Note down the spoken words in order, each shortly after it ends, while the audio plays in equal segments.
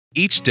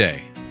Each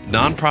day,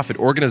 nonprofit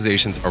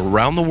organizations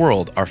around the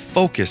world are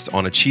focused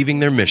on achieving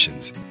their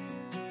missions.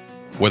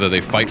 Whether they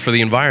fight for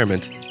the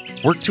environment,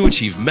 work to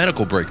achieve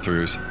medical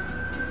breakthroughs,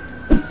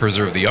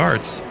 preserve the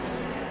arts,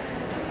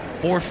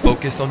 or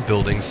focus on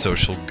building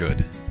social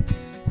good.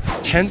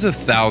 Tens of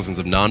thousands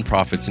of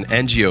nonprofits and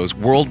NGOs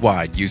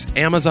worldwide use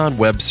Amazon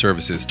Web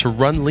Services to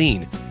run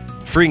lean,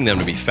 freeing them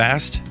to be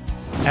fast,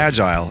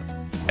 agile,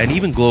 and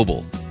even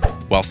global,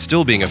 while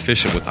still being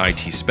efficient with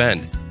IT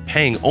spend,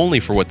 paying only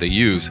for what they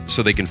use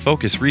so they can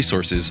focus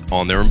resources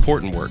on their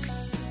important work.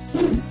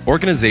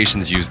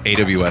 Organizations use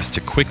AWS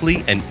to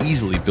quickly and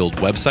easily build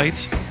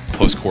websites,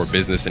 host core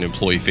business and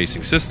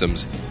employee-facing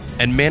systems,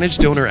 and manage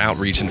donor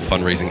outreach and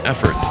fundraising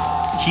efforts,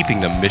 keeping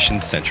them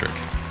mission-centric.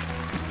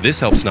 This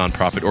helps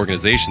nonprofit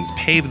organizations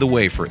pave the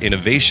way for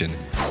innovation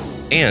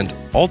and,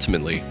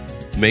 ultimately,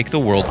 make the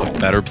world a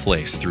better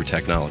place through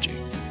technology.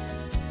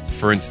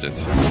 For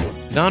instance,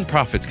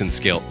 nonprofits can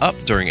scale up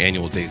during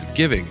annual days of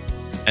giving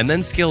and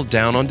then scale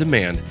down on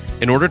demand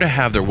in order to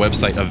have their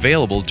website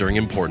available during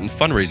important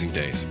fundraising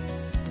days.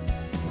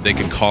 They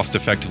can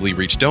cost-effectively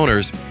reach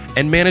donors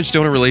and manage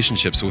donor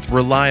relationships with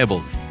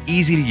reliable,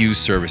 easy-to-use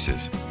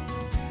services.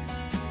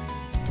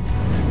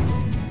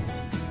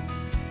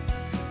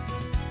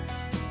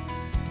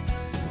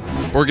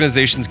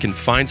 Organizations can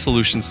find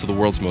solutions to the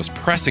world's most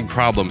pressing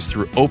problems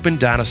through open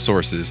data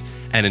sources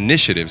and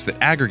initiatives that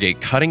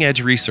aggregate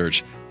cutting-edge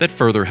research that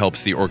further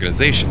helps the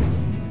organization.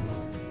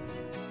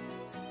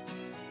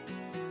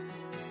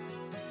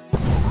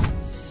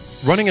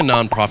 Running a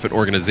nonprofit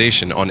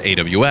organization on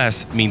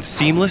AWS means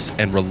seamless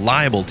and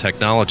reliable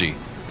technology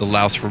that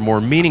allows for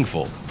more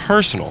meaningful,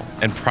 personal,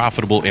 and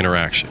profitable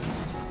interaction.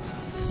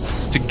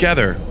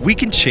 Together, we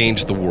can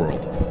change the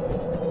world.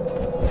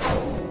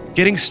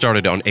 Getting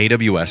started on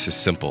AWS is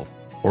simple.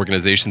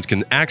 Organizations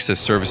can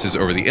access services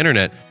over the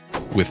internet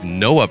with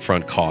no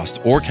upfront cost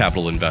or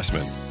capital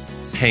investment,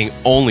 paying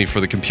only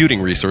for the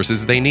computing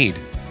resources they need.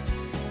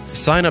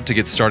 Sign up to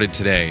get started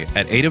today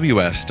at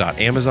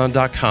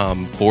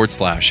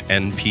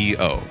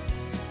aws.amazon.com/NPO.